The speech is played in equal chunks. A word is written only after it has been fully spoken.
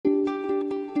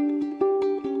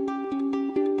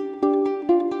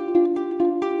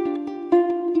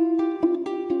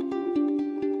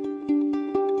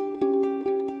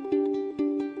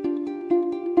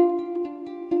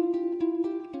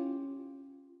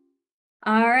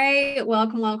All right.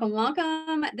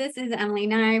 Welcome. This is Emily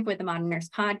Knife with the Modern Nurse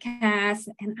Podcast,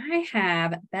 and I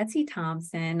have Betsy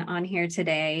Thompson on here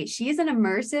today. She is an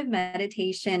immersive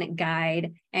meditation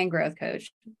guide and growth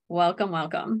coach.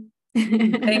 Welcome.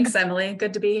 Thanks, Emily.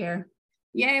 Good to be here.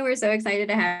 Yay, we're so excited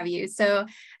to have you. So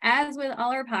as with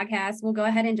all our podcasts, we'll go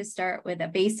ahead and just start with a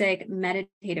basic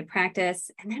meditative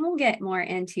practice, and then we'll get more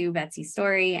into Betsy's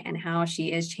story and how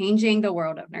she is changing the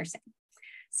world of nursing.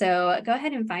 So go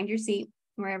ahead and find your seat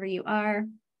wherever you are.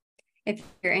 If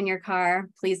you're in your car,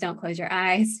 please don't close your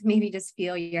eyes. Maybe just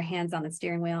feel your hands on the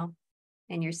steering wheel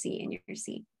and your seat in your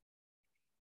seat.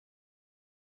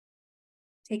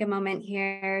 Take a moment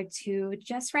here to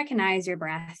just recognize your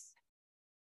breath.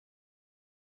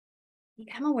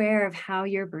 Become aware of how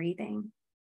you're breathing.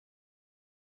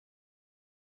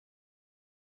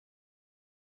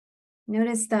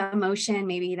 Notice the emotion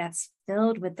maybe that's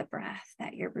filled with the breath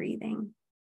that you're breathing.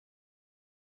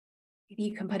 Maybe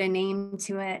you can put a name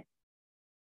to it.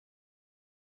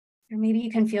 Or maybe you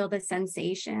can feel the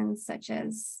sensations such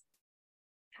as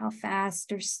how fast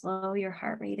or slow your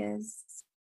heart rate is.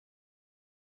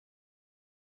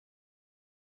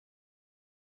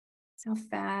 How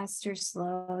fast or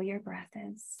slow your breath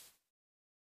is.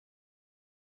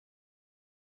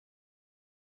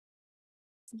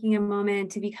 Taking a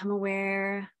moment to become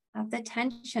aware of the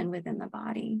tension within the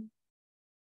body.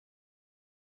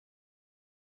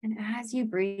 And as you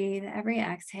breathe, every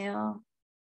exhale,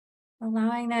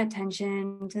 allowing that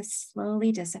tension to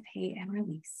slowly dissipate and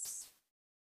release.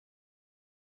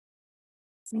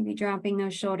 Maybe dropping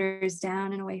those shoulders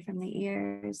down and away from the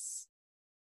ears.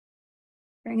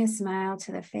 Bring a smile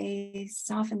to the face,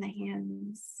 soften the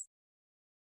hands.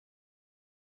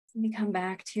 And come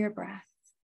back to your breath.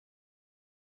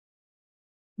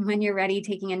 When you're ready,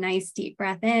 taking a nice deep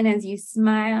breath in as you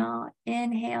smile,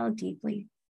 inhale deeply.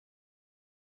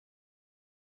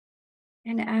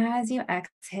 And as you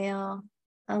exhale,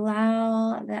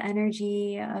 allow the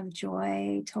energy of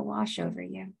joy to wash over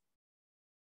you.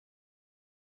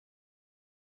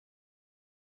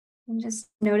 And just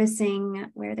noticing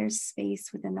where there's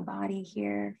space within the body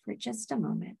here for just a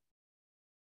moment.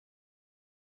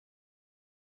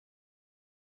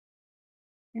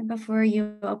 And before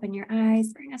you open your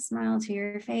eyes, bring a smile to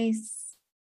your face.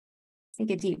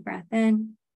 Take a deep breath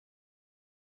in.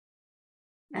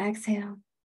 Exhale.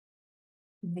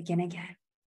 And begin again.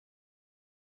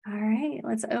 All right,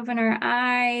 let's open our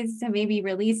eyes and maybe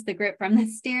release the grip from the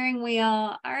steering wheel.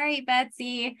 All right,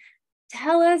 Betsy,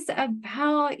 tell us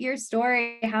about your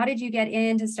story. How did you get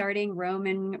into starting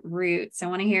Roman Roots? I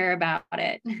want to hear about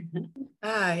it.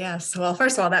 Yes. Well,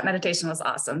 first of all, that meditation was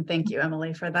awesome. Thank you,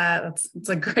 Emily, for that. It's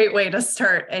a great way to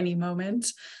start any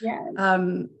moment.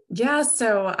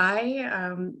 So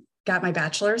I got my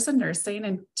bachelor's in nursing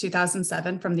in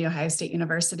 2007 from the Ohio State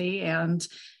University. And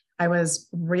I was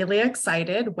really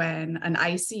excited when an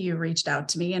ICU reached out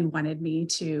to me and wanted me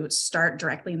to start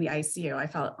directly in the ICU. I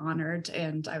felt honored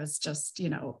and I was just,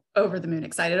 over the moon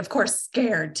excited, of course,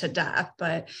 scared to death,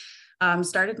 but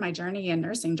started my journey in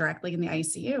nursing directly in the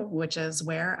ICU, which is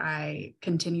where I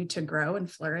continued to grow and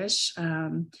flourish.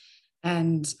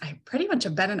 And I pretty much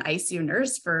have been an ICU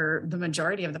nurse for the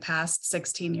majority of the past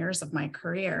 16 years of my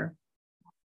career,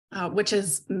 which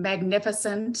is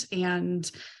magnificent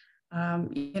and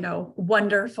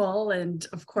wonderful. And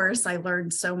of course, I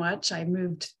learned so much. I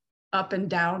moved up and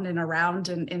down and around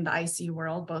in the ICU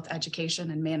world, both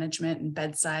education and management and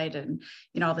bedside and,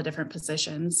 all the different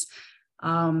positions.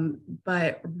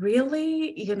 But really,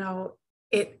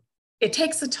 it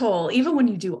takes a toll. Even when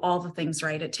you do all the things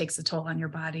right, it takes a toll on your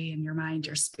body and your mind,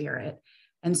 your spirit.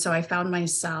 And so I found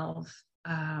myself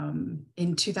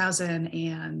in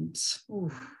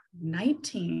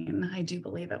 2019, I do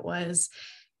believe it was,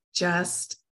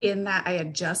 just in that I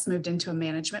had just moved into a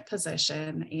management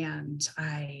position and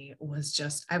I was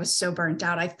so burnt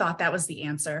out. I thought that was the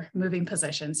answer, moving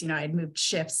positions. I'd moved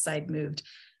shifts, I'd moved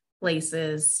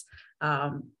places.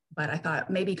 But I thought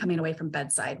maybe coming away from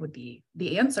bedside would be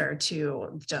the answer to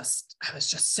I was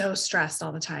just so stressed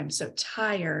all the time, so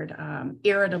tired,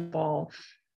 irritable,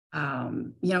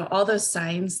 all those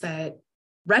signs that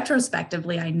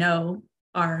retrospectively I know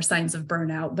are signs of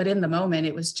burnout, but in the moment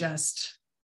it was just,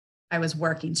 I was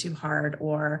working too hard,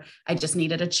 or I just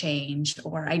needed a change,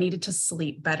 or I needed to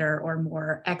sleep better or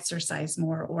more, exercise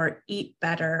more, or eat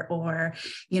better, or,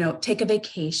 take a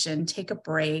vacation, take a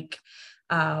break.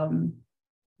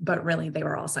 But really they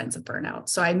were all signs of burnout.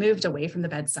 So I moved away from the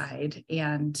bedside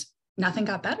and nothing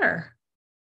got better.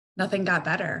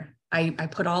 I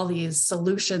put all these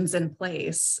solutions in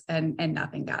place and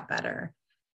nothing got better.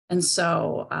 And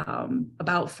so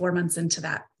about 4 months into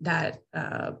that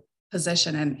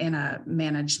position in a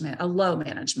low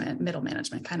management, middle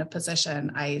management kind of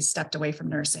position, I stepped away from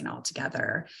nursing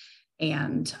altogether,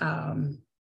 and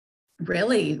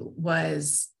really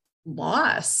was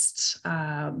lost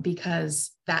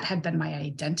because that had been my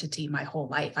identity my whole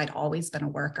life. I'd always been a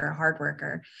worker, a hard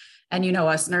worker. And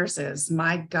us nurses,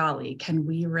 my golly, can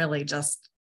we really just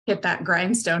hit that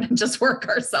grindstone and just work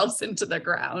ourselves into the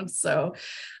ground? So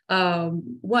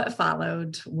what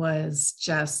followed was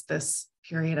just this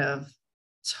period of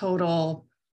total,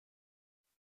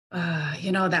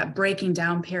 that breaking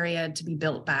down period to be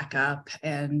built back up.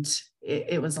 And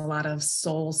it was a lot of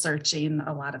soul searching,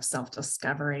 a lot of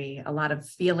self-discovery, a lot of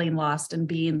feeling lost and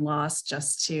being lost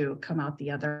just to come out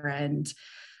the other end.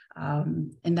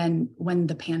 And then when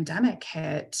the pandemic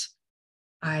hit,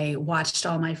 I watched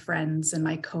all my friends and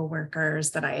my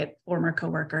coworkers former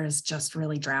coworkers just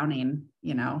really drowning,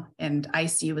 and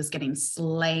ICU was getting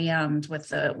slammed with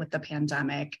the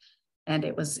pandemic, and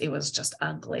it was just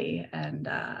ugly. And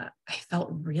I felt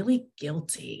really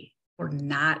guilty for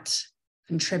not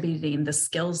contributing the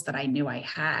skills that I knew I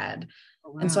had.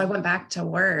 Oh, wow. And so I went back to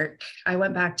work.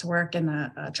 In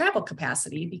a travel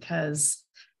capacity because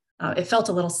it felt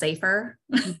a little safer,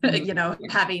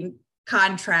 having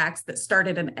contracts that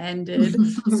started and ended.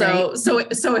 Right. So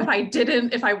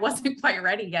if I wasn't quite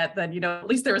ready yet, then, at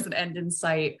least there was an end in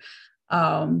sight.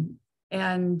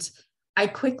 And I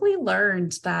quickly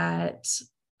learned that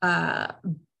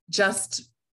just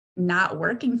not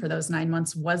working for those 9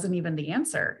 months wasn't even the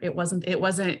answer.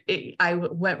 I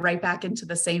went right back into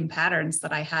the same patterns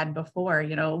that I had before,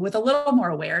 with a little more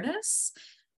awareness,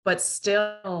 but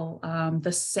still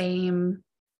the same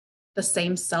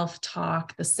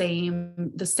self-talk, the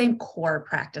same core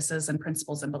practices and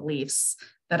principles and beliefs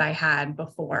that I had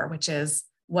before, which is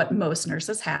what most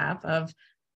nurses have of,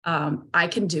 I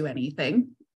can do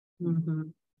anything,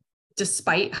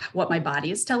 despite what my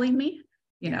body is telling me,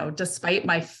 despite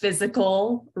my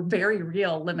physical, very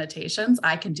real limitations,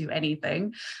 I can do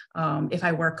anything. If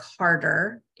I work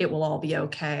harder, it will all be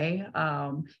okay.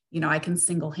 I can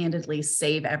single-handedly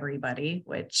save everybody,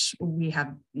 which we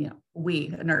have, we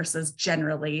nurses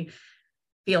generally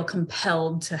feel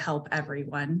compelled to help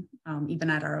everyone, even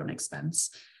at our own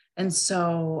expense. And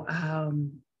so,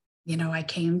 I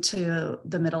came to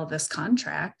the middle of this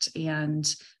contract,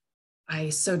 and I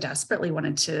so desperately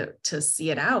wanted to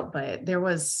see it out, but it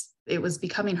was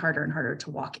becoming harder and harder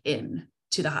to walk in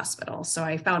to the hospital. So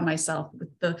I found myself with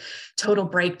the total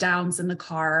breakdowns in the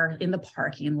car, in the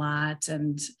parking lot,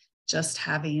 and just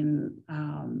having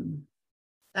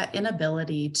that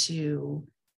inability to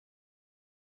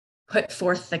put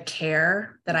forth the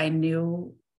care that I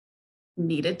knew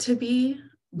needed to be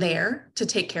there to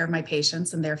take care of my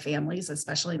patients and their families,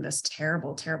 especially in this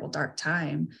terrible, terrible, dark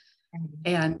time.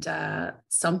 And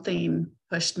something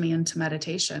pushed me into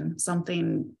meditation.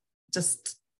 Something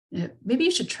just, maybe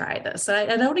you should try this. I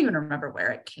don't even remember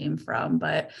where it came from,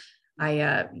 but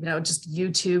I, just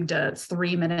YouTubed a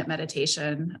 3-minute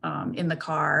meditation in the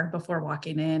car before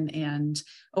walking in. And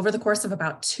over the course of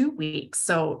about 2 weeks,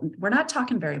 so we're not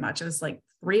talking very much. It was like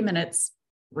 3 minutes,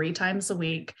 3 times a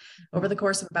week. Over the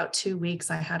course of about 2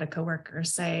 weeks, I had a coworker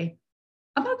say,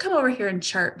 I'm going to come over here and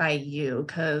chart by you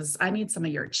because I need some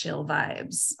of your chill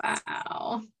vibes.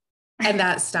 Wow. And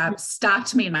that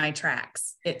stopped me in my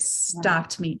tracks. It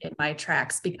stopped me in my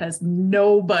tracks because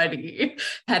nobody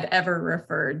had ever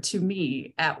referred to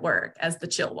me at work as the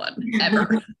chill one,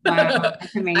 ever. Wow,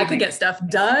 that's amazing. I could get stuff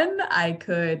done. I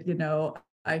could,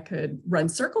 I could run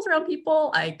circles around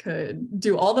people. I could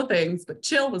do all the things, but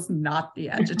chill was not the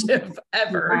adjective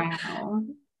ever.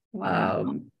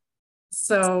 Wow.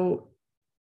 So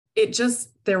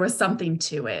there was something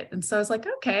to it. And so I was like,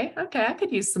 okay, I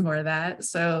could use some more of that.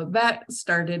 So that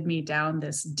started me down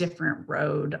this different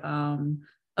road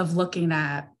of looking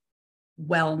at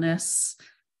wellness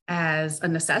as a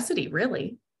necessity,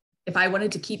 really. If I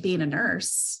wanted to keep being a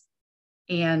nurse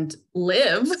and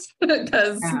live,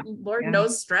 because Lord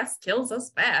knows stress kills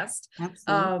us fast.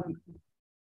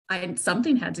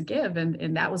 Something had to give,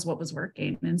 and that was what was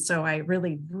working. And so I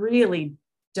really, really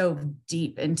dove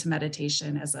deep into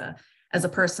meditation as a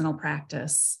personal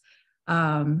practice.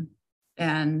 And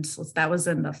that was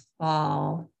in the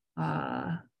fall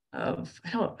of,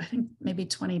 I think maybe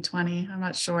 2020, I'm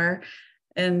not sure.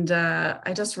 And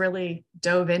I just really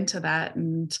dove into that.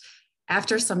 And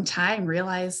after some time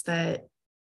realized that,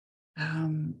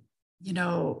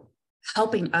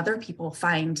 helping other people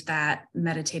find that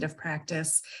meditative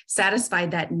practice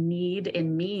satisfied that need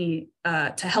in me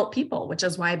to help people, which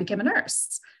is why I became a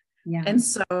nurse. Yeah. And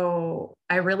so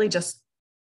I really just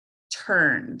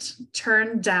turned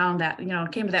down that,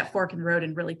 came to that fork in the road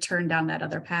and really turned down that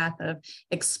other path of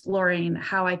exploring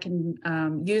how I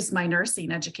can use my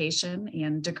nursing education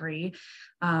and degree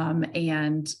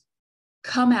and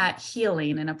come at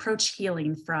healing and approach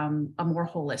healing from a more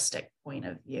holistic point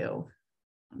of view.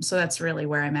 So that's really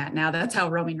where I'm at now. That's how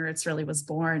Roaming Roots really was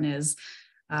born, is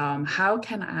how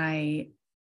can I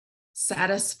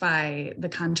satisfy the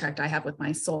contract I have with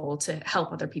my soul to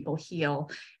help other people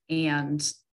heal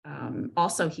and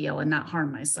also heal and not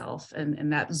harm myself.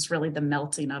 And that was really the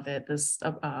melting of it, this,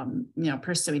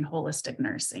 pursuing holistic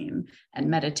nursing and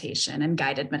meditation and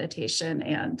guided meditation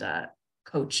and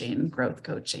coaching, growth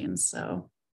coaching. So,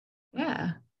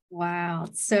 yeah. Wow.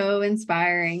 So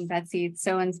inspiring, Betsy. It's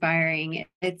so inspiring.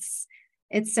 It's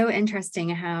so interesting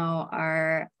how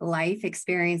our life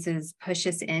experiences push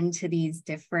us into these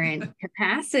different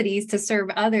capacities to serve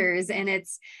others. And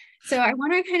so I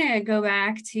want to kind of go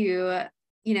back to,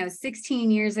 16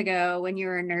 years ago when you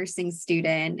were a nursing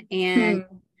student, and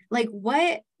like,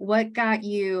 what got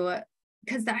you,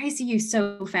 because the ICU is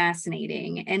so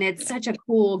fascinating and it's such a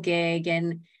cool gig.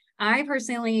 And I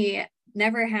personally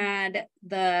never had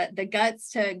the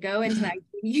guts to go into the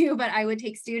ICU, but I would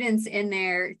take students in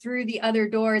there through the other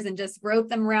doors and just rope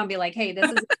them around, be like, hey, this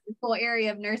is a cool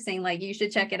area of nursing. Like, you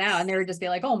should check it out. And they would just be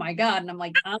like, oh my God. And I'm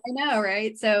like, I know.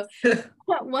 Right. So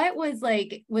what was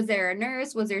like, was there a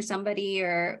nurse? Was there somebody,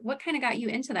 or what kind of got you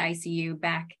into the ICU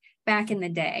back in the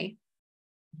day?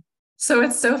 So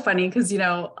it's so funny because,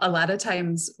 a lot of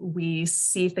times we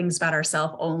see things about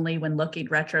ourselves only when looking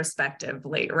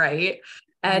retrospectively, right?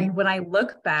 And when I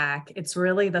look back, it's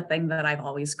really the thing that I've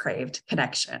always craved: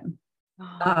 connection.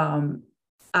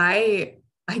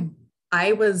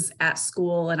 I was at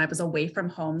school and I was away from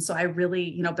home. So I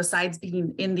really, besides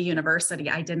being in the university,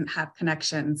 I didn't have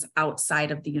connections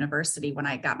outside of the university when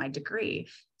I got my degree.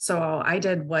 So I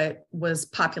did what was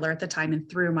popular at the time and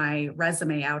threw my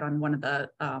resume out on one of the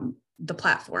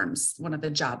platforms, one of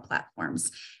the job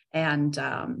platforms,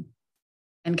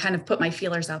 and kind of put my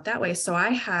feelers out that way. So I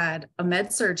had a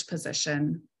med-surg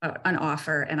position, an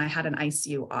offer, and I had an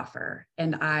ICU offer.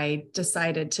 And I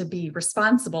decided to be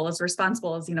responsible as, a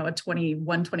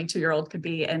 21, 22-year-old could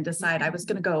be, and decide I was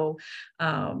going to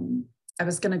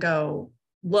go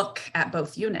look at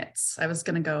both units.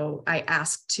 I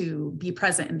asked to be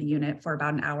present in the unit for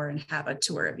about an hour and have a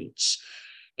tour of each.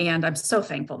 And I'm so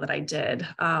thankful that I did.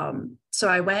 So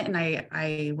I went and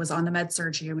I was on the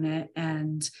med-surg unit,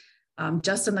 and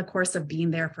just in the course of being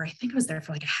there I think I was there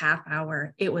for like a half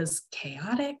hour, it was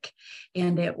chaotic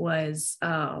and it was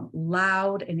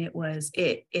loud, and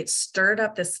it stirred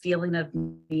up this feeling of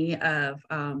me of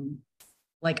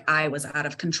like I was out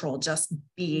of control just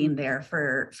being there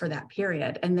for that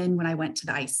period. And then when I went to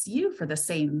the ICU for the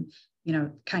same,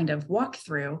 kind of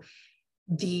walkthrough,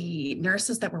 the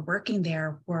nurses that were working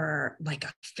there were like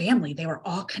a family. They were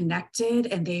all connected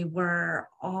and they were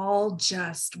all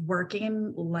just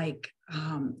working like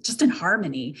just in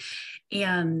harmony.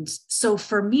 And so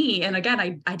for me, and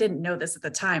again, I didn't know this at the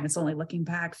time, it's only looking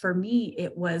back, for me,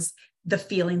 it was the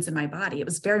feelings in my body. It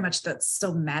was very much the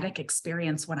somatic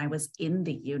experience when I was in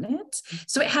the unit.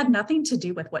 So it had nothing to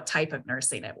do with what type of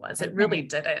nursing it was. It really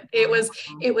didn't. It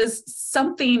was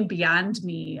something beyond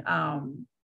me,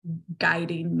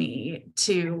 guiding me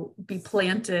to be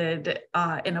planted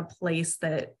in a place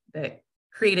that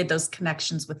created those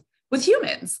connections with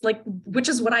humans, like, which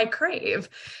is what I crave.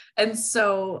 And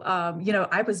so,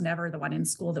 I was never the one in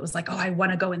school that was like, oh, I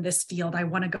want to go in this field. I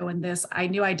want to go in this. I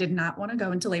knew I did not want to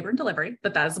go into labor and delivery,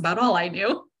 but that's about all I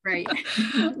knew. Right.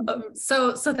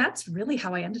 So that's really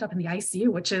how I ended up in the ICU,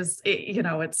 which is,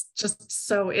 it's just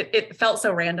so, it felt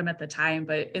so random at the time,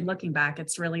 but in looking back,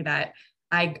 it's really that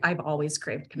I've always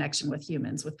craved connection with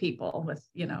humans, with people,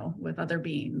 with other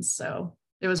beings. So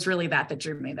it was really that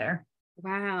drew me there.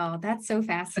 Wow, that's so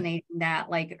fascinating, that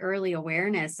like early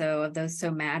awareness of those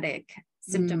somatic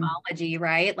symptomology,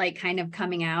 right? Like kind of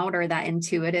coming out, or that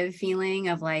intuitive feeling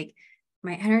of like,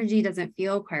 my energy doesn't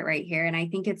feel quite right here. And I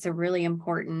think it's a really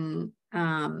important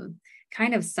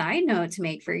kind of side note to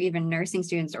make for even nursing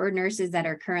students or nurses that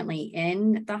are currently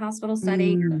in the hospital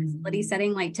setting or facility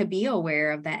setting, like to be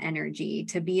aware of that energy,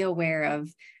 to be aware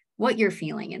of what you're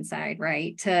feeling inside,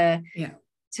 right? To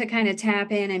kind of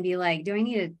tap in and be like, do I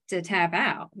need to tap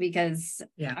out? Because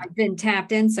I've been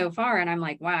tapped in so far and I'm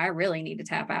like, wow, I really need to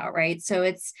tap out. Right. So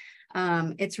it's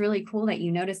really cool that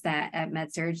you noticed that at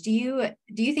med-surg. Do you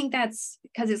think that's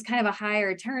because it's kind of a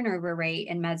higher turnover rate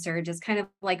in med-surg? It's kind of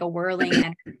like a whirling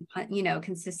and,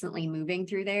 consistently moving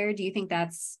through there. Do you think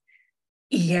that's?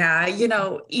 Yeah.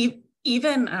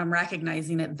 even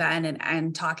recognizing it then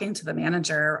and talking to the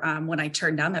manager when I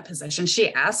turned down that position,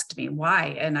 she asked me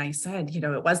why. And I said,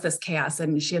 it was this chaos.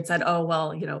 And she had said, oh,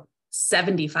 well,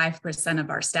 75% of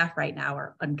our staff right now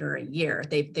are under a year.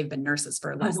 They've been nurses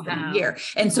for less than a year.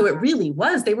 And so it really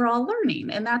was, they were all learning,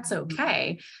 and that's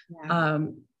okay. Yeah.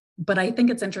 But I think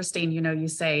it's interesting, you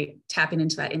say tapping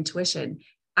into that intuition.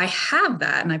 I have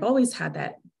that, and I've always had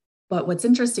that. But what's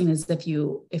interesting is if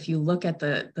you look at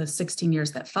the 16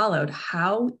 years that followed,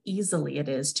 how easily it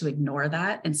is to ignore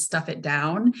that and stuff it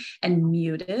down and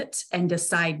mute it and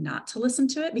decide not to listen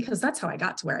to it, because that's how I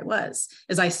got to where I was,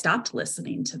 is I stopped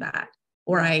listening to that,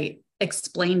 or I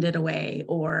explained it away,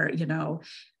 or,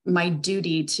 my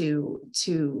duty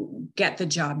to get the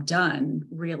job done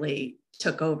really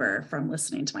took over from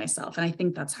listening to myself. And I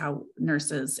think that's how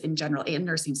nurses in general and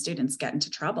nursing students get into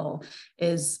trouble,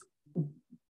 is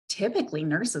typically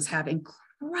nurses have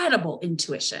incredible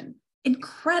intuition. Yeah.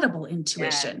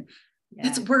 Yeah.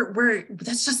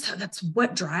 That's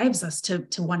what drives us to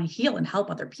want to heal and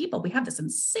help other people. We have this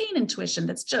insane intuition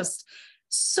that's just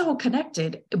so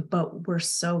connected, but we're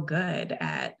so good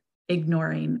at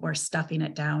ignoring or stuffing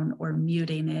it down or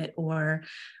muting it, or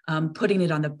putting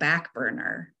it on the back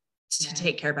burner to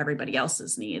take care of everybody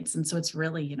else's needs. And so it's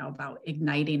really, about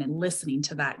igniting and listening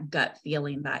to that gut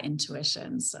feeling, that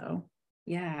intuition. So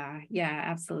yeah,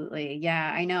 absolutely.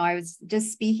 Yeah, I know. I was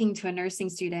just speaking to a nursing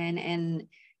student, and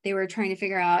they were trying to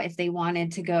figure out if they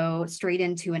wanted to go straight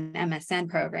into an MSN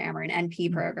program or an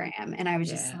NP program. And I was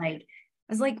just like,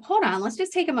 hold on, let's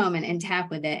just take a moment and tap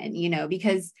within,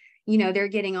 because, they're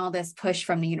getting all this push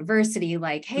from the university,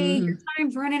 like, hey, your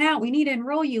time's running out. We need to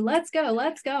enroll you. Let's go.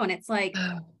 And it's like,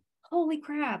 holy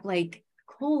crap, like,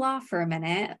 cool off for a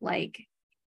minute. Like,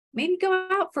 maybe go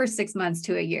out for 6 months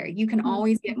to a year. You can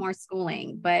always get more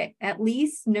schooling, but at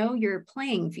least know your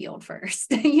playing field first.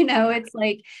 It's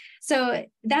like, so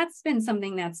that's been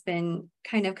something that's been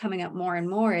kind of coming up more and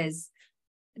more, is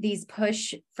these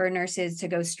push for nurses to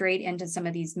go straight into some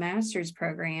of these master's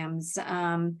programs.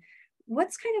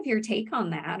 What's kind of your take on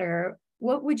that, or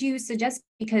what would you suggest?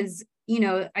 Because,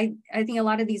 I think a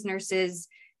lot of these nurses,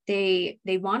 they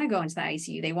want to go into the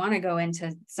ICU. They want to go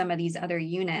into some of these other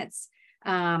units.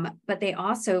 But they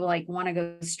also want to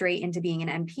go straight into being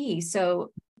an NP.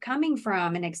 So coming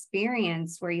from an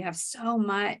experience where you have so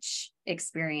much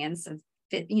experience of,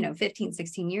 15,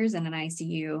 16 years in an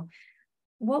ICU,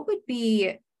 what would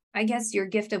be, I guess, your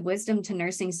gift of wisdom to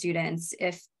nursing students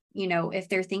if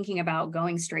they're thinking about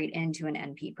going straight into an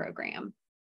NP program?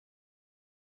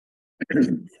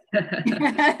 Right.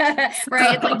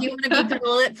 It's like, you want to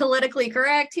be politically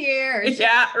correct here.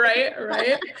 Yeah,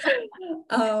 right.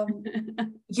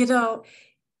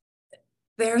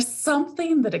 There's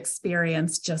something that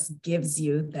experience just gives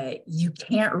you that you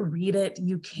can't read it.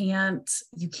 You can't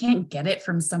get it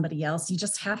from somebody else. You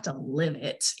just have to live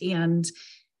it. And,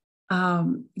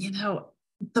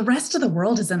 the rest of the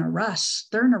world is in a rush.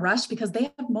 They're in a rush because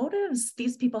they have motives.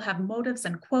 These people have motives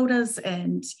and quotas,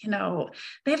 and,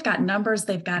 they've got numbers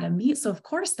they've got to meet. So of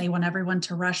course they want everyone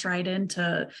to rush right in,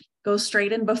 to go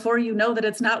straight in before you know that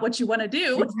it's not what you want to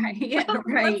do.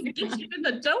 Right. Let's get you in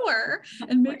the door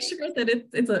and make sure that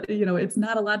it's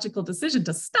not a logical decision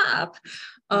to stop.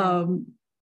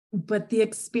 But the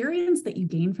experience that you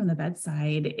gain from the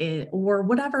bedside, or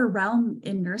whatever realm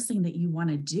in nursing that you want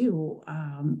to do,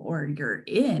 or you're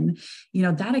in,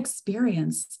 that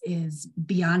experience is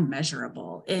beyond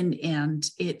measurable. And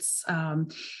it's,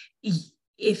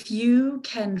 if you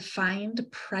can find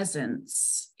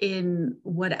presence in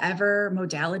whatever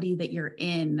modality that you're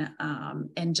in,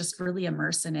 and just really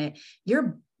immerse in it,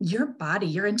 your body,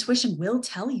 your intuition will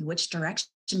tell you which direction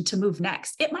to move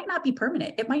next. It might not be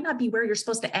permanent. It might not be where you're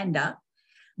supposed to end up,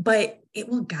 but it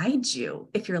will guide you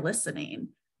if you're listening.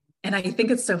 And I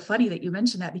think it's so funny that you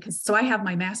mentioned that, because I have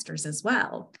my master's as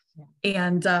well.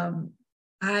 And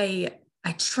I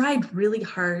tried really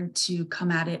hard to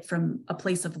come at it from a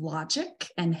place of logic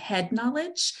and head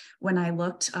knowledge. When I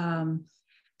looked,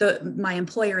 my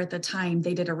employer at the time,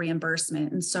 they did a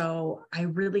reimbursement. And so I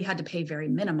really had to pay very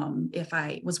minimum if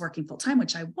I was working full time,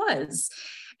 which I was.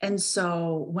 And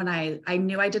so when I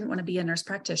knew I didn't want to be a nurse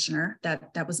practitioner,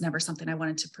 that was never something I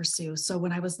wanted to pursue. So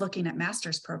when I was looking at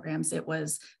master's programs, it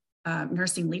was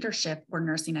nursing leadership or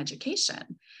nursing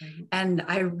education. Right. And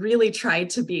I really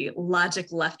tried to be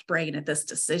logic left brain at this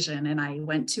decision. And I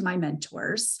went to my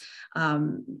mentors,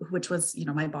 which was,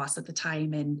 my boss at the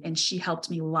time. And she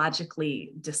helped me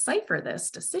logically decipher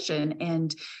this decision.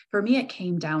 And for me, it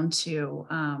came down to,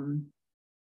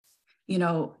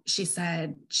 she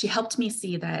said, she helped me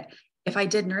see that If I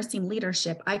did nursing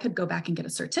leadership, I could go back and get a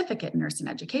certificate in nursing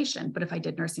education. But if I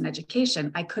did nursing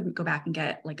education, I couldn't go back and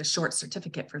get like a short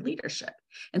certificate for leadership.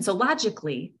 And so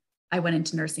logically, I went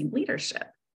into nursing leadership.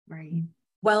 Right.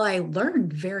 Well, I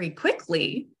learned very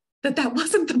quickly that that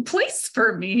wasn't the place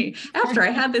for me after I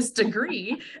had this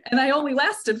degree, and I only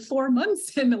lasted 4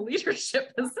 months in a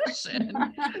leadership position.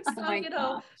 So, you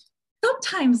know,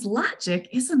 sometimes logic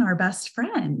isn't our best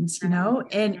friend, you know,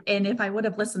 and if I would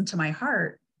have listened to my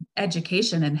heart,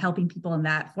 education and helping people in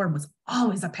that form was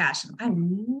always a passion. I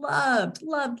loved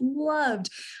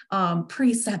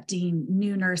precepting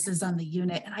new nurses on the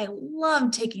unit. And I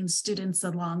loved taking students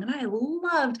along. And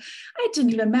it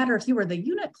didn't even matter if you were the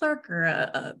unit clerk or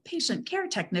a patient care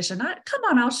technician. Come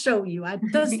on, I'll show you.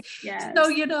 Yes. So,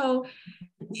 you know,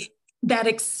 that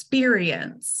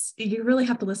experience, you really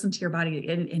have to listen to your body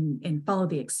and follow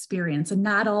the experience, and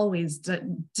not always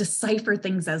decipher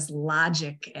things as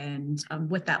logic and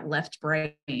with that left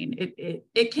brain.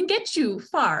 It can get you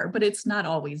far, but it's not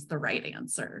always the right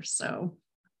answer. So.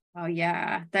 Oh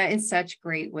yeah, that is such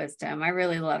great wisdom. I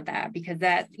really love that, because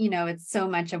that, you know, it's so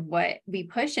much of what we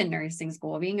push in nursing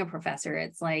school. Being a professor,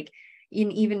 it's like,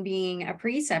 even being a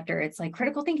preceptor, it's like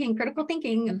critical thinking,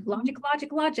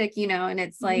 Mm-hmm. logic, you know, and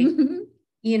it's like, Mm-hmm.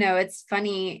 you know, it's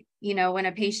funny, you know, when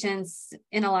a patient's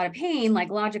in a lot of pain, like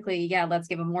logically, yeah, let's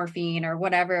give them morphine or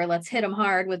whatever, let's hit them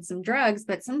hard with some drugs.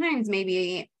 But sometimes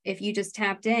maybe if you just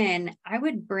tapped in, I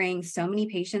would bring so many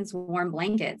patients warm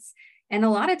blankets. And a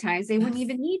lot of times they wouldn't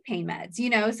even need pain meds, you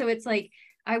know? So it's like,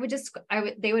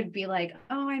 they would be like,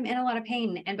 oh, I'm in a lot of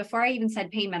pain. And before I even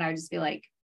said pain med, I would just be like,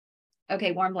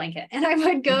 okay, warm blanket. And I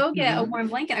would go get a warm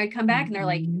blanket. I'd come back and they're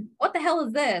like, what the hell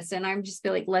is this? And I'm just be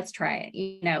like, let's try it.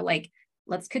 You know, like,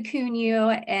 let's cocoon you.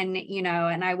 And, you know,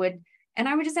 and I would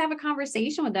just have a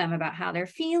conversation with them about how they're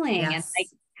feeling. Yes. And like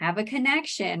have a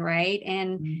connection. Right.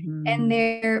 And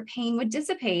their pain would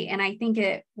dissipate. And I think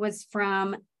it was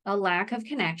from a lack of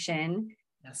connection.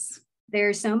 Yes.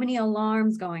 There's so many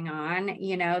alarms going on,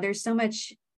 you know, there's so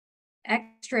much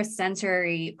extra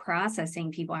sensory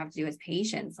processing people have to do as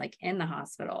patients, like in the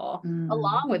hospital,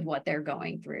 along with what they're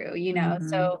going through, you know?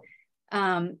 So,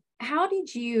 how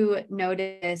did you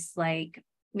notice, like,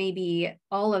 maybe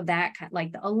all of that,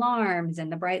 like the alarms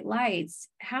and the bright lights,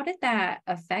 how did that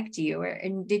affect you?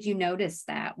 And did you notice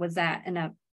that? Was that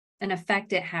an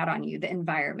effect it had on you, the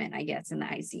environment, I guess, in the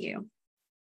ICU?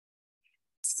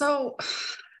 So,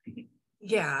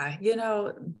 yeah, you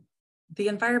know, the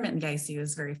environment in the ICU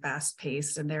is very fast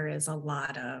paced, and there is a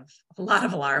lot of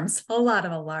alarms.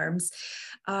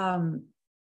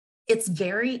 It's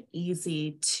very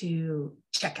easy to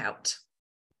check out.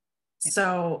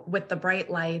 So with the bright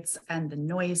lights and the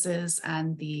noises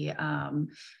and the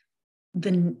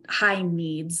high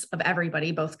needs of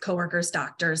everybody, both coworkers,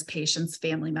 doctors, patients,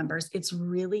 family members, it's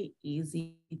really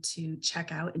easy to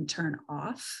check out and turn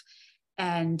off.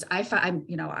 And I'm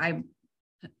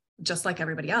just like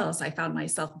everybody else, I found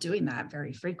myself doing that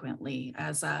very frequently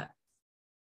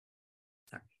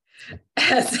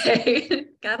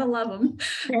gotta love them.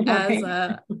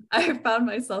 I found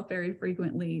myself very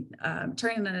frequently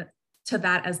turning to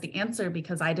that as the answer,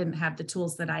 because I didn't have the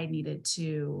tools that I needed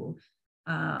to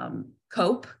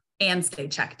cope and stay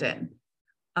checked in.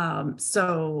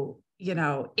 So, you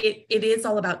know, it is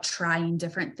all about trying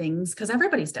different things, because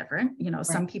everybody's different. You know, right.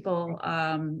 Some people,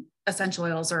 essential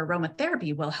oils or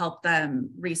aromatherapy will help them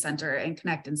recenter and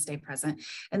connect and stay present.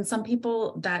 And some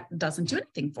people that doesn't do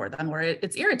anything for them, or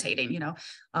it's irritating, you know.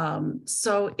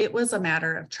 So it was a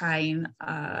matter of trying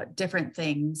different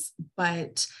things.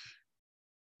 But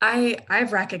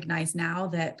I've recognized now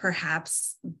that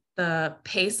perhaps the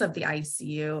pace of the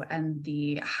ICU and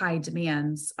the high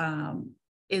demands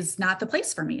is not the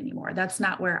place for me anymore. That's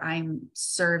not where I'm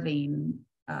serving.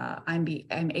 I'm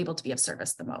able to be of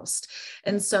service the most.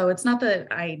 And so it's not that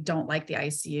I don't like the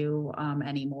ICU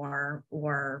anymore,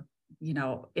 or, you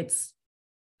know, it's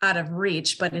out of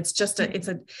reach, but it's just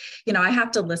you know, I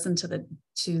have to listen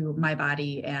to my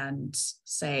body and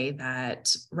say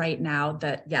that right now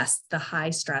that yes, the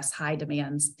high stress, high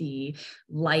demands, the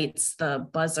lights, the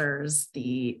buzzers,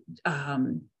 the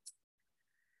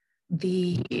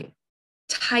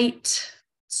tight,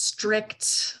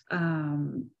 strict,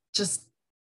 just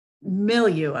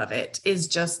milieu of it is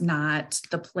just not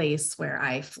the place where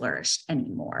I flourish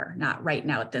anymore. Not right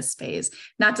now at this phase.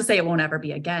 Not to say it won't ever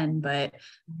be again, but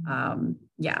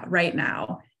yeah, right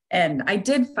now. And I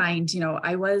did find, you know,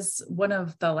 I was one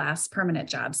of the last permanent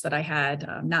jobs that I had,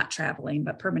 not traveling,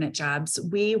 but permanent jobs.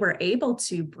 We were able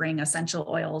to bring essential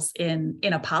oils in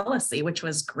a policy, which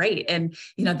was great. And,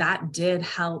 you know, that did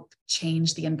help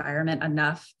change the environment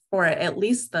enough or at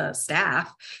least the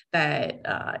staff,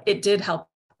 that it did help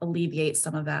alleviate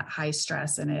some of that high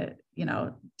stress, and it,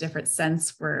 different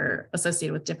scents were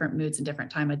associated with different moods and different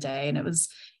time of day. And it was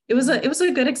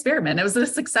a good experiment. It was a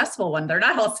successful one. They're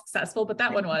not all successful, but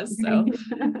that one was. So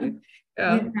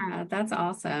yeah, that's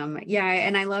awesome. Yeah.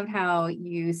 And I loved how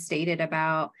you stated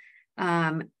about,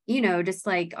 just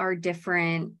like our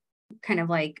different kind of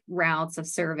like routes of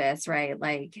service, right?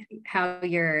 Like how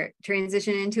you're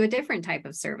transitioning into a different type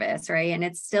of service, right? And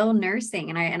it's still nursing.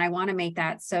 And I want to make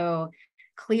that so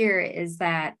clear, is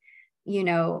that,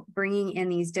 bringing in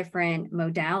these different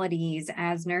modalities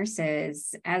as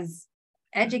nurses, as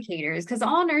educators, because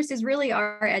all nurses really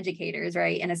are educators,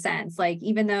 right? In a sense, like,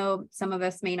 even though some of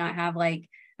us may not have like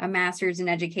a master's in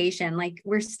education, like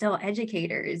we're still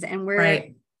educators, and we're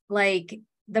right. like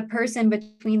the person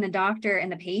between the doctor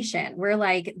and the patient. We're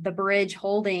like the bridge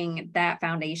holding that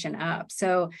foundation up.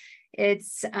 So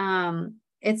it's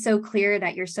so clear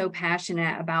that you're so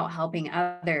passionate about helping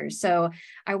others. So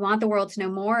I want the world to know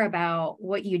more about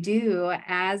what you do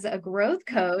as a growth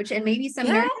coach, and maybe some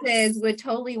nurses would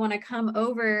totally want to come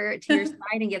over to your side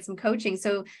and get some coaching.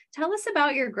 So tell us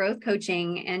about your growth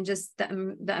coaching and just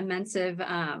the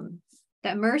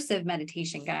immersive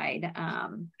meditation guide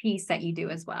piece that you do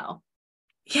as well.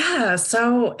 Yeah.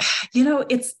 So,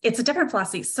 it's a different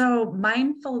philosophy. So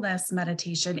mindfulness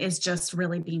meditation is just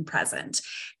really being present.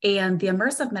 And the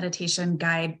immersive meditation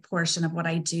guide portion of what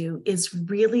I do is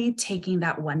really taking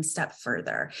that one step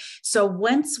further. So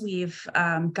once we've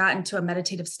gotten to a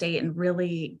meditative state and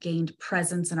really gained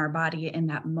presence in our body in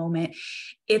that moment,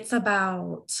 it's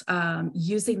about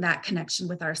using that connection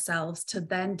with ourselves to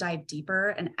then dive deeper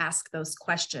and ask those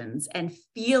questions and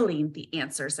feeling the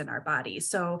answers in our body.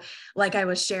 So like I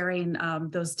was sharing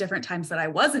those different times that I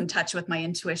was in touch with my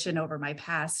intuition over my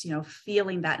past,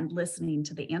 feeling that and listening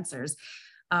to the answers.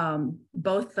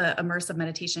 Both the immersive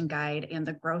meditation guide and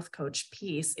the growth coach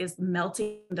piece is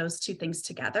melting those two things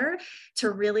together to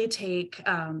really take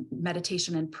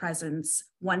meditation and presence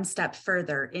one step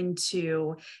further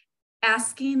into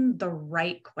asking the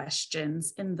right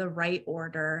questions in the right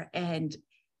order. And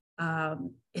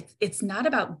it's not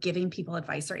about giving people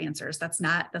advice or answers. That's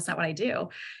not what I do.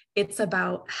 It's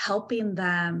about helping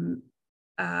them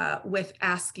with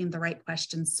asking the right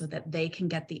questions so that they can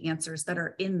get the answers that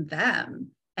are in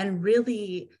them, and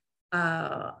really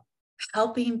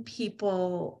helping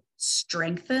people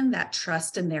strengthen that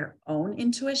trust in their own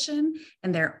intuition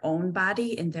and their own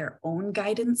body and their own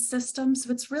guidance system.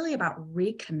 So it's really about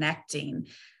reconnecting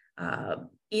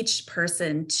each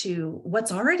person to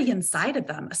what's already inside of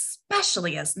them,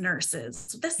 especially as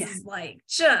nurses. This is like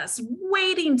just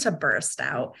waiting to burst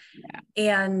out,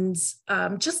 and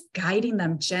just guiding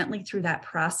them gently through that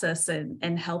process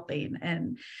and helping.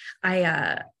 And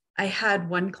I had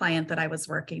one client that I was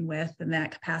working with in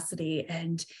that capacity,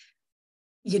 and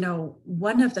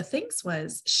one of the things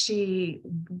was she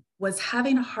was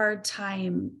having a hard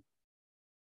time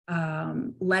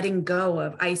letting go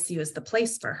of ICU as the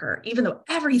place for her, even though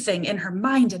everything in her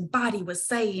mind and body was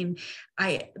saying,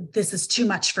 this is too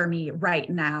much for me right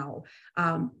now.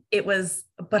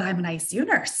 But I'm an ICU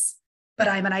nurse.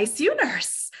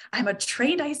 I'm a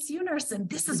trained ICU nurse, and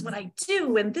this is what I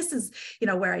do. And this is,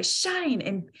 where I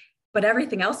shine. But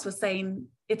everything else was saying,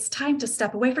 it's time to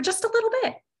step away for just a little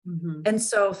bit. Mm-hmm. And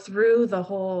so through the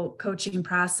whole coaching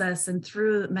process and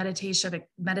through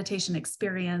meditation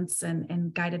experience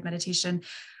and guided meditation,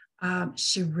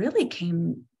 she really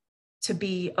came to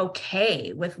be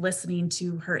okay with listening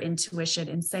to her intuition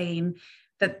and saying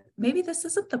that maybe this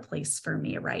isn't the place for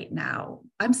me right now.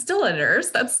 I'm still a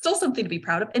nurse. That's still something to be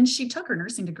proud of. And she took her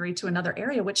nursing degree to another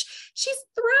area, which she's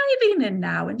thriving in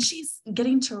now. And she's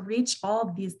getting to reach all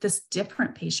of this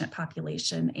different patient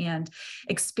population and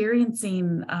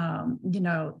experiencing,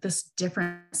 this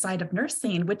different side of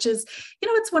nursing, which is,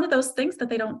 it's one of those things that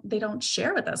they don't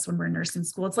share with us when we're in nursing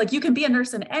school. It's like, you can be a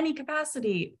nurse in any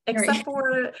capacity, except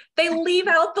for they leave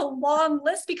out the long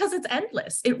list because it's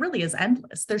endless. It really is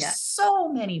endless. There's so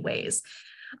many ways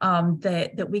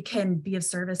that we can be of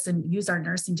service and use our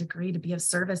nursing degree to be of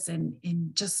service in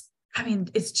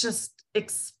it's just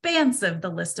expansive, the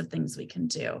list of things we can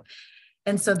do.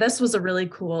 And so this was a really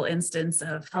cool instance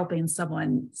of helping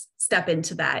someone step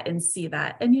into that and see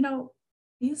that. And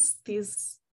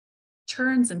these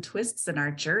turns and twists in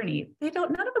our journey, none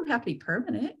of them have to be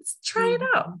permanent. Try it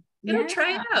out.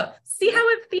 Try it out. See how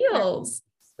it feels.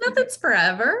 Nothing's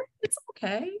forever. It's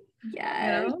okay.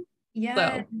 Yeah.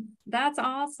 Yeah, that's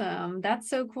awesome. That's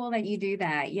so cool that you do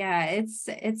that. Yeah, it's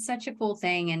such a cool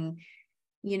thing. And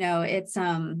it's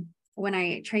when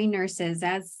I train nurses,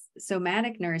 as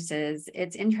somatic nurses,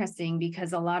 it's interesting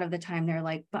because a lot of the time they're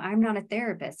like, but I'm not a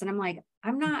therapist. And I'm like,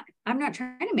 I'm not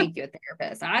trying to make you a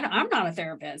therapist. I'm not a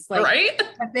therapist. Like, right.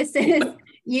 this is,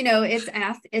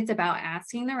 it's about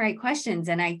asking the right questions.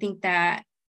 And I think that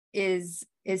is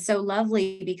so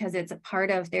lovely because it's a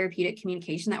part of therapeutic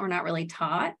communication that we're not really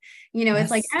taught.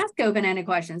 It's like, ask open-ended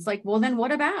questions. Like, well, then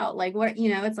what about, like, what,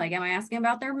 it's like, am I asking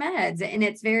about their meds? And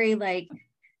it's very like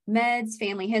meds,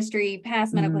 family history,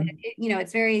 past medical,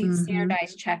 it's very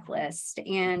standardized checklist.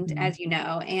 And as you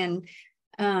know, and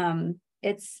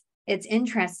it's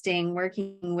interesting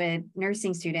working with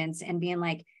nursing students and being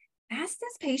like, ask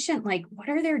this patient, like, what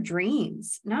are their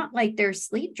dreams? Not like their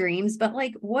sleep dreams, but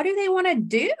like, what do they want to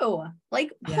do?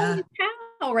 Like, holy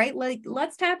cow, right? Like,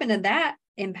 let's tap into that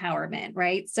empowerment,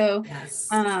 right? So,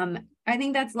 I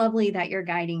think that's lovely that you're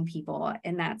guiding people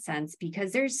in that sense,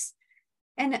 because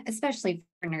and especially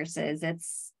for nurses,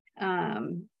 it's,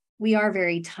 we are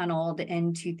very tunneled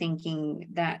into thinking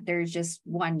that there's just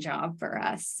one job for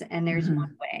us and there's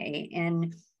one way.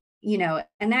 And,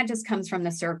 and that just comes from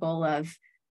the circle of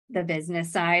the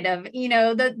business side of,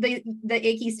 the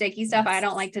icky, sticky stuff I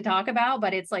don't like to talk about,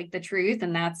 but it's like the truth.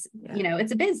 And that's,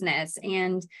 it's a business,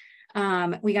 and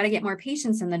we got to get more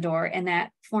patients in the door, and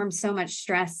that forms so much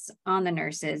stress on the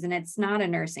nurses, and it's not a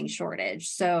nursing shortage.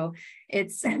 So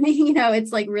it's,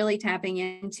 it's like really tapping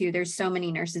into, there's so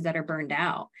many nurses that are burned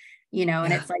out,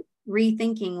 and it's like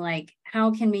rethinking, like,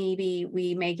 how can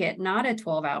we make it not a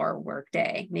 12-hour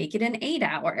workday, make it an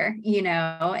 8-hour,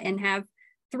 and have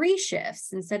 3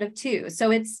 shifts instead of 2.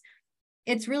 So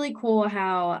it's really cool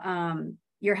how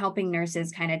you're helping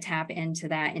nurses kind of tap into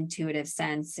that intuitive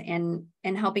sense and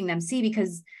helping them see,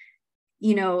 because,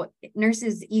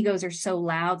 nurses' egos are so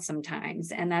loud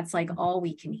sometimes, and that's like all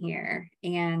we can hear.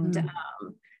 And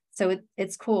so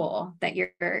it's cool that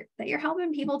you're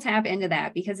helping people tap into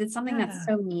that, because it's something that's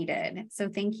so needed. So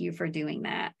thank you for doing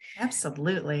that.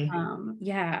 Absolutely.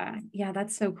 Yeah,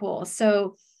 that's so cool.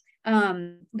 So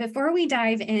before we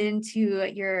dive into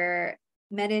your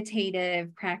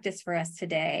meditative practice for us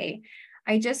today,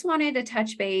 I just wanted to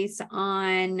touch base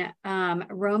on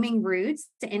roaming roots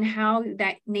and how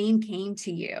that name came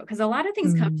to you, because a lot of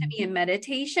things come to me in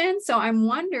meditation. So I'm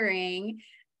wondering,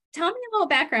 tell me a little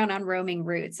background on roaming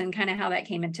roots and kind of how that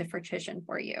came into fruition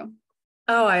for you.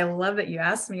 Oh, I love that you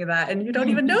asked me that, and you don't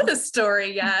even know the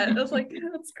story yet. I was like,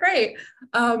 that's great.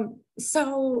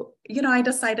 So, I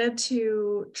decided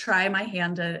to try my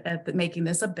hand at making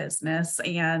this a business,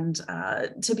 and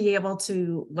to be able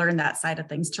to learn that side of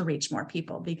things to reach more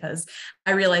people, because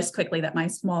I realized quickly that my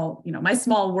small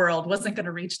world wasn't going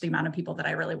to reach the amount of people that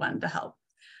I really wanted to help.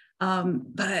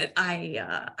 But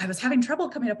I was having trouble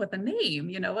coming up with a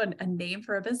name, a name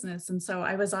for a business. And so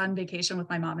I was on vacation with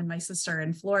my mom and my sister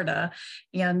in Florida.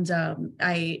 And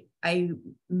I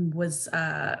was,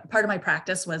 part of my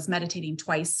practice was meditating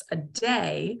twice a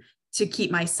day to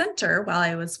keep my center while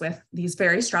I was with these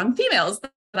very strong females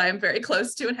that I am very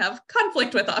close to and have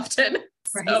conflict with often.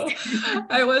 Right. So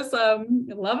I was,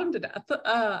 love them to death.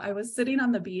 I was sitting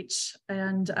on the beach,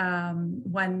 and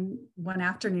one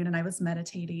afternoon, and I was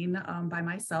meditating by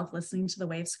myself, listening to the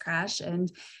waves crash, and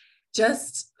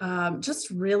just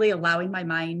really allowing my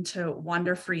mind to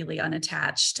wander freely,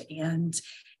 unattached. And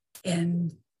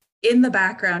in the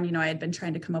background, I had been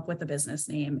trying to come up with a business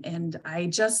name, and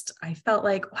I felt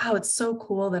like, wow, it's so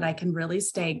cool that I can really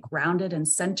stay grounded and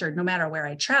centered no matter where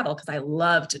I travel, because I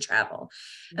love to travel.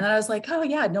 And then I was like, oh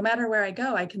yeah, no matter where I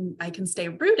go, I can stay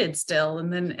rooted still.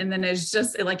 And then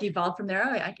it like evolved from there.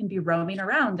 Oh, I can be roaming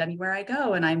around anywhere I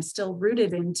go, and I'm still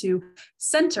rooted into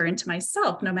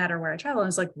myself, no matter where I travel. And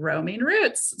it's like roaming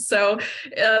roots. So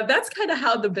that's kind of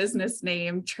how the business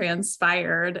name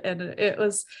transpired.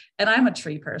 And I'm a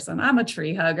tree person. I'm a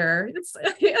tree hugger.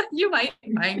 You might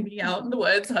find me out in the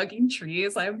woods hugging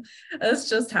trees. That's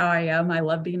just how I am. I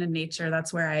love being in nature.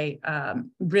 That's where I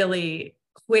really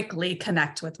quickly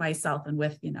connect with myself and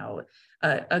with,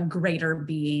 a greater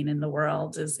being in the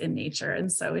world is in nature.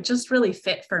 And so it just really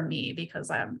fit for me,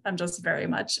 because I'm just very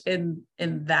much in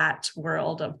that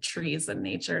world of trees and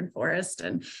nature and forest,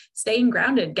 and staying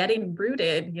grounded, getting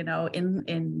rooted,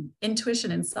 in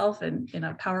intuition and self, and in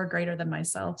a power greater than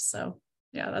myself. So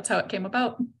yeah, that's how it came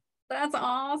about. That's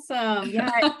awesome. Yeah,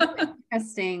 it's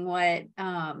interesting what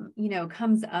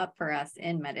comes up for us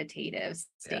in meditative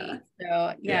states.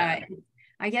 So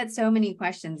I get so many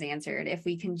questions answered if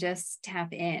we can just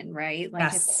tap in, right?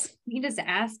 Like if we can just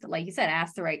ask, like you said,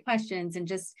 ask the right questions, and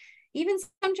just even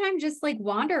sometimes just like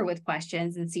wander with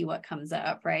questions and see what comes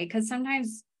up, right? Because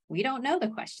sometimes we don't know the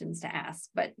questions to ask,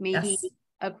 but maybe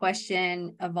a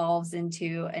question evolves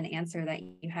into an answer that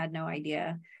you had no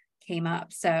idea came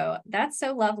up. So that's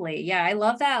so lovely. Yeah. I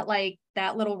love that, like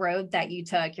that little road that you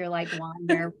took. You're like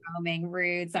wander, roaming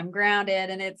roots. I'm grounded.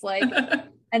 And it's like,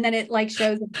 and then it like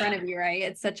shows in front of you, right?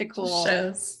 It's such a cool,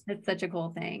 Shows. it's such a cool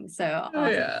thing. So Oh,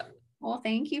 awesome. yeah. Well,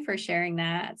 thank you for sharing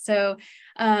that. So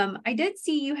I did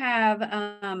see you have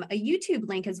a YouTube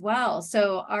link as well.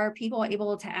 So are people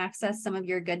able to access some of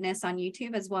your goodness on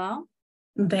YouTube as well?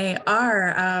 They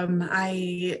are.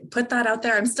 I put that out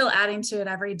there. I'm still adding to it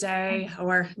every day,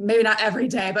 or maybe not every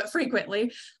day, but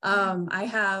frequently. I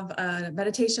have a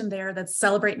meditation there that's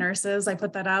Celebrate Nurses. I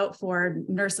put that out for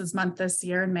Nurses Month this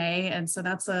year in May. And so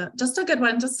that's just a good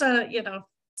one,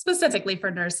 specifically for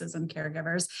nurses and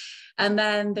caregivers. And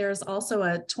then there's also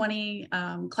a 20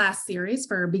 class series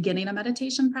for beginning a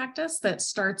meditation practice that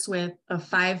starts with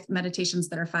 5 meditations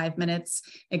that are 5 minutes.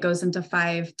 It goes into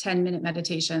 5 10-minute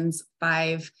meditations,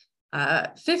 5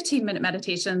 15-minute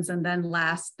meditations, and then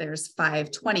last there's 5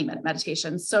 20-minute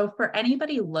meditations. So for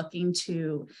anybody looking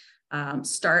to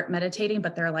start meditating,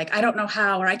 but they're like, I don't know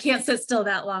how, or I can't sit still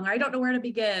that long, or I don't know where to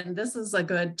begin, this is a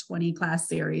good 20 class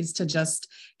series to just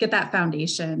get that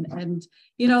foundation. And,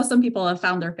 some people have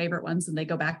found their favorite ones and they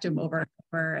go back to them over and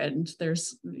over, and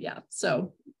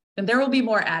and there will be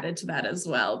more added to that as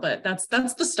well, but that's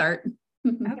the start.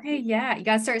 Okay. Yeah. You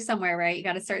got to start somewhere, right? You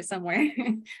got to start somewhere.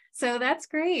 So that's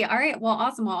great. All right. Well,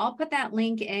 awesome. Well, I'll put that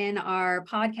link in our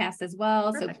podcast as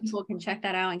well. Perfect. So people can check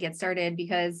that out and get started,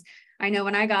 because I know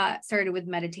when I got started with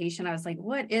meditation, I was like,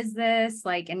 what is this?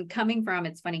 Like, and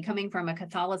it's funny, coming from a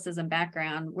Catholicism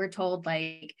background, we're told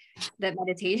like that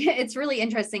meditation, it's really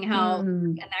interesting how,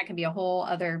 and that can be a whole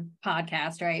other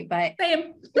podcast, right? But,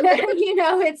 Same.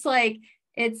 it's like,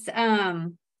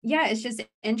 it's just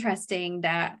interesting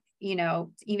that,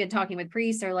 even talking with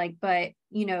priests are like, but,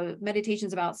 meditation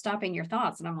is about stopping your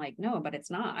thoughts. And I'm like, no, but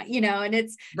it's not, and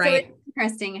it's right. So it's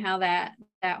interesting how that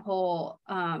whole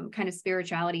kind of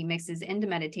spirituality mixes into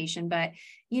meditation. But,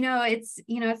 it's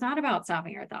not about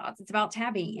stopping your thoughts. It's about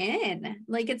tapping in.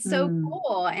 Like, it's so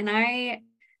cool. And I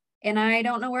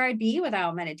don't know where I'd be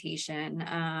without meditation.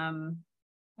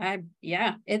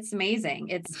 It's amazing.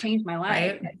 It's changed my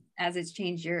life, right. As it's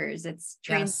changed yours. It's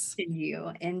transitioned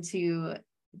you into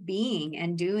being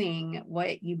and doing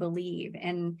what you believe.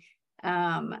 And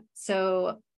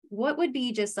so what would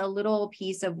be just a little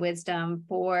piece of wisdom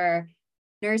for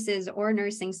nurses or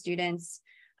nursing students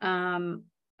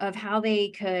of how they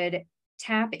could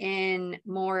tap in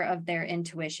more of their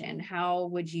intuition? How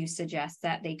would you suggest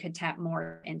that they could tap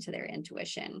more into their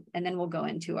intuition? And then we'll go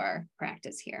into our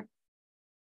practice here.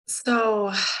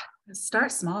 So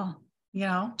start small.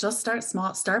 Just start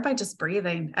small. Start by just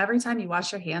breathing. Every time you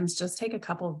wash your hands, just take a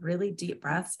couple really deep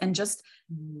breaths. And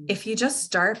if you just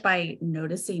start by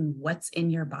noticing what's in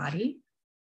your body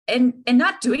and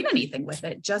not doing anything with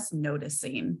it, just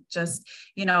noticing,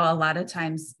 a lot of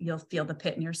times you'll feel the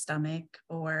pit in your stomach,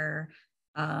 or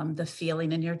the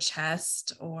feeling in your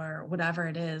chest, or whatever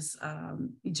it is.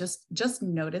 Just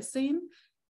noticing.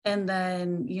 And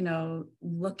then,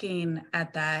 looking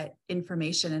at that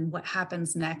information and what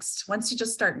happens next. Once you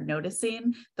just start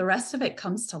noticing, the rest of it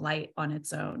comes to light on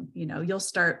its own. You'll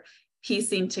start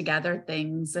piecing together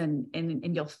things and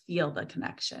you'll feel the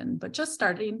connection. But just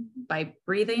starting by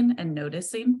breathing and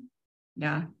noticing,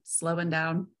 slowing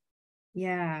down.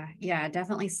 Yeah,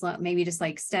 definitely slow. Maybe just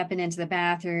like stepping into the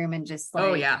bathroom and just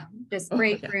like,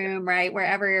 break room, right?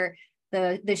 Wherever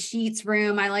the sheets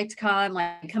room, I like to call them,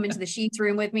 like, come into the sheets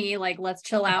room with me, like, let's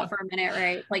chill out for a minute,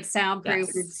 right? Like soundproof,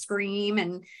 scream.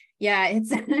 And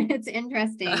it's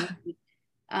interesting.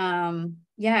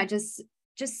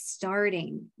 Just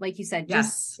starting, like you said,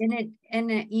 just in it.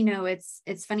 And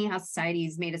it's funny how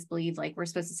society's made us believe like we're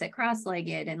supposed to sit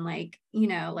cross-legged and like,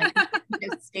 like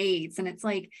states. And it's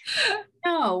like,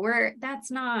 no, that's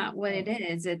not what it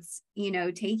is. It's,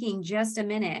 taking just a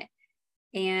minute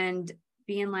and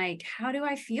being like, how do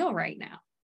I feel right now?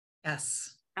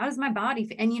 Yes. How does my body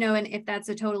feel? And, and if that's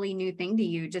a totally new thing to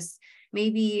you, just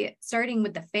maybe starting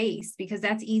with the face, because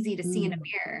that's easy to see in a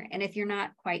mirror. And if you're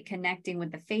not quite connecting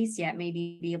with the face yet,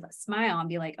 maybe be able to smile and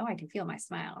be like, oh, I can feel my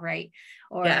smile, right?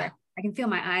 Or I can feel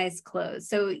my eyes closed.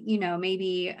 So,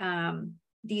 maybe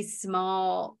these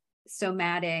small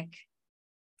somatic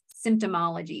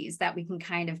symptomologies that we can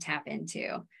kind of tap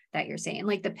into, that you're saying,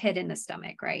 like the pit in the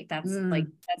stomach, right? That's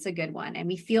a good one. And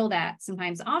we feel that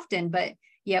sometimes often, but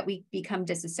yet we become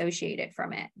disassociated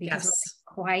from it because we're like,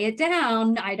 quiet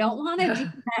down. I don't want to do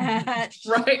that.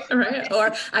 Right.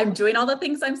 Or I'm doing all the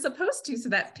things I'm supposed to, so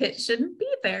that pit shouldn't be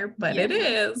there, but it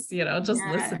is, just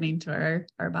listening to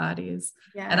our bodies.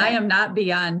 Yeah. And I am not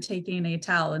beyond taking a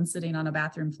towel and sitting on a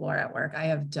bathroom floor at work. I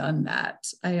have done that.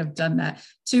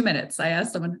 2 minutes. I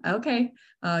asked someone, okay,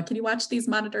 can you watch these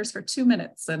monitors for 2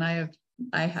 minutes? And I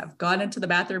have gone into the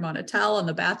bathroom on a towel on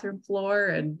the bathroom floor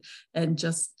and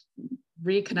just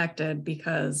reconnected,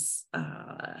 because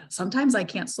sometimes I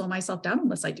can't slow myself down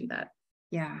unless I do that.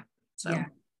 Yeah. So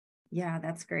yeah,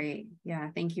 that's great. Yeah,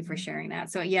 thank you for sharing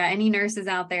that. So yeah, any nurses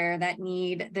out there that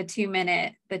need the 2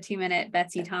 minute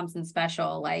Betsy Thompson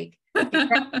special, like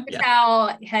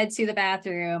towel, head to the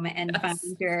bathroom and find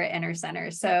your inner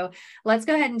center. So let's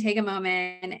go ahead and take a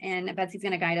moment, and Betsy's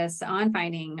going to guide us on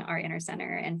finding our inner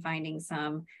center and finding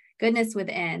some goodness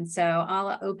within. So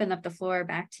I'll open up the floor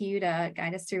back to you to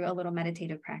guide us through a little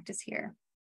meditative practice here.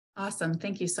 Awesome.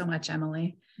 Thank you so much,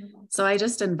 Emily. So I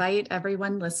just invite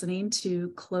everyone listening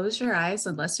to close your eyes,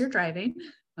 unless you're driving.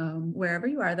 Wherever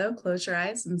you are, though, close your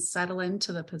eyes and settle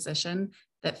into the position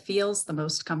that feels the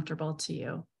most comfortable to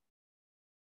you.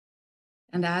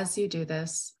 And as you do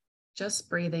this, just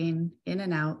breathing in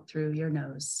and out through your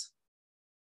nose.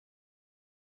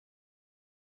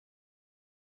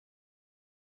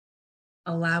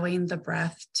 Allowing the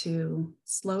breath to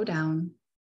slow down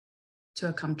to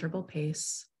a comfortable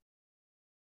pace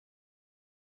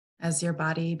as your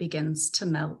body begins to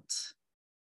melt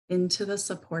into the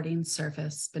supporting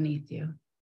surface beneath you.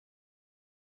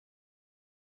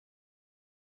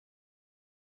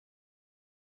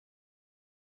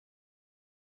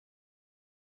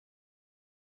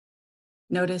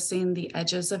 Noticing the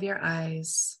edges of your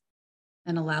eyes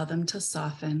and allow them to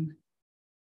soften.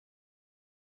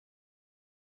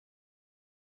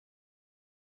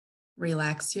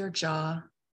 Relax your jaw.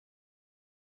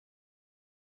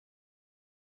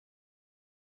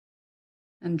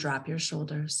 And drop your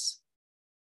shoulders.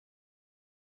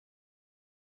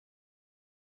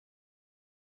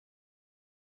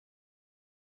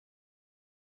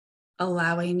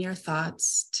 Allowing your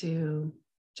thoughts to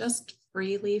just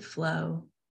freely flow.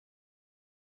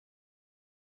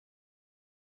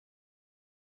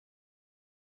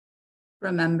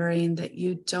 Remembering that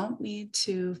you don't need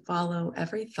to follow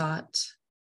every thought.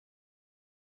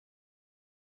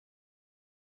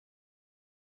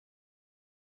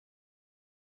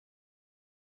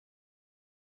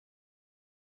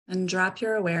 And drop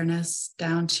your awareness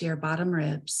down to your bottom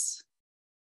ribs.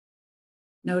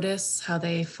 Notice how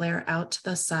they flare out to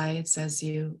the sides as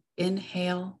you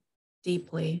inhale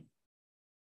deeply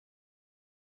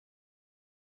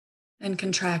and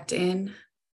contract in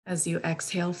as you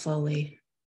exhale fully.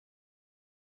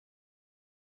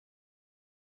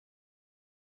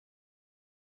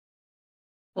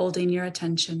 Holding your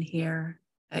attention here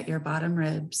at your bottom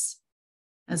ribs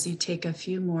as you take a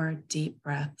few more deep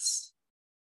breaths.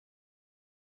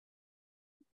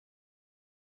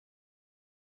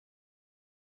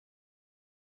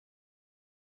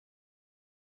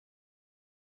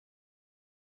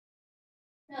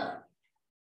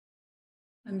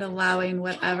 And allowing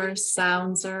whatever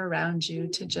sounds are around you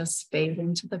to just fade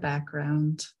into the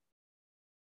background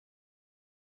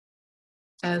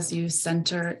as you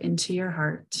center into your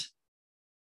heart.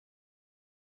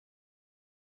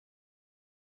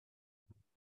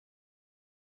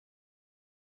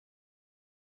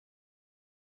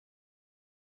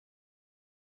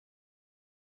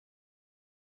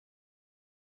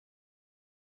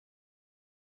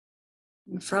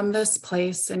 And from this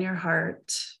place in your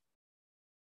heart,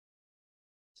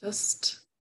 just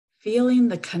feeling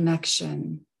the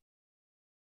connection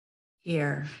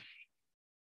here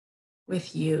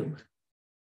with you.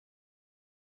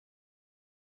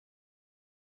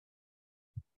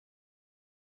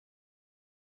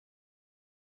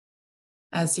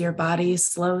 As your body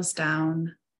slows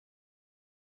down,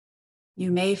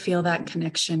 you may feel that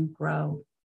connection grow.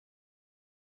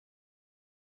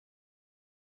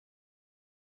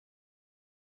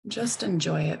 Just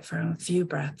enjoy it for a few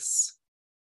breaths.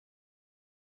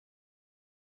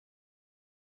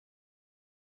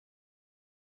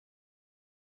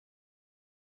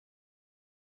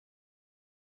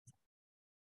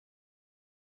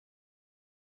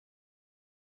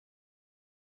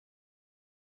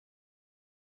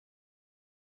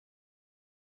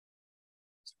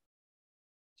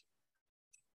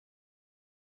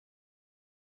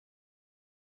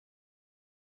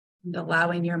 And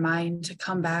allowing your mind to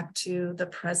come back to the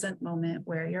present moment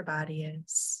where your body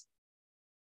is.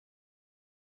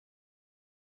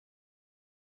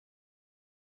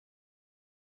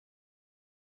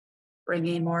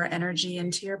 bringing more energy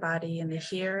into your body in the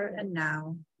here and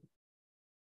now.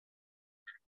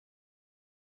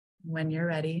 When you're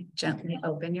ready, gently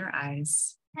open your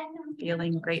eyes,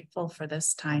 feeling grateful for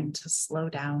this time to slow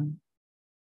down.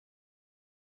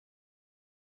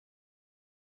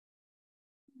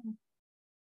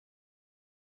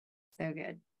 So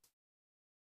good.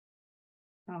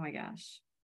 Oh my gosh.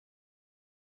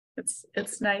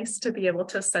 It's nice to be able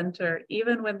to center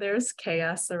even when there's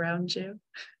chaos around you.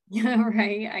 Yeah,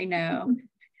 right. I know.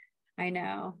 I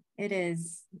know it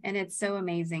is. And it's so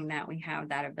amazing that we have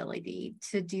that ability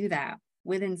to do that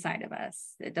with inside of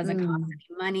us. It doesn't cost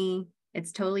any money.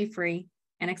 It's totally free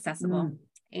and accessible.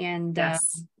 And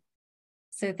yes.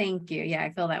 So thank you. Yeah,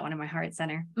 I feel that one in my heart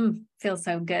center. Feels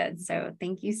so good. So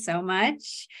thank you so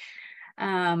much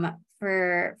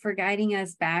for guiding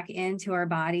us back into our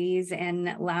bodies and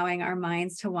allowing our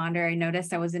minds to wander. I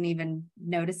noticed I wasn't even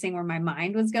noticing where my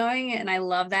mind was going, and I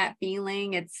love that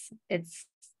feeling. It's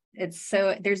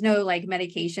so, there's no like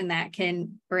medication that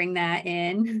can bring that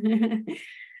in.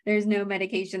 There's no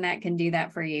medication that can do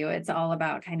that for you. It's all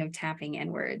about kind of tapping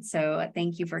inward. So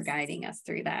thank you for guiding us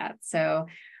through that. So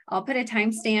I'll put a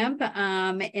timestamp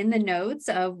in the notes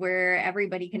of where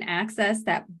everybody can access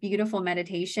that beautiful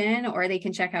meditation, or they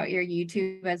can check out your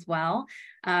YouTube as well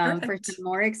for some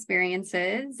more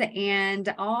experiences.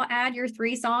 And I'll add your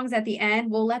 3 songs at the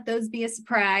end. We'll let those be a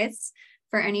surprise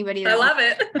for anybody that I love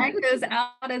it. check those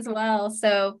out as well.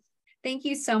 So thank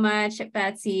you so much,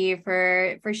 Betsy,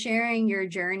 for sharing your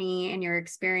journey and your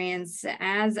experience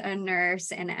as a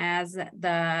nurse and as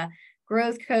the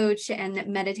growth coach and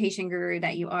meditation guru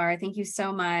that you are. Thank you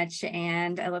so much.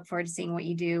 And I look forward to seeing what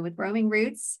you do with Roaming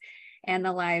Roots and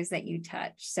the lives that you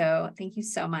touch. So thank you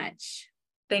so much.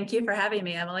 Thank you for having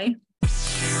me, Emily.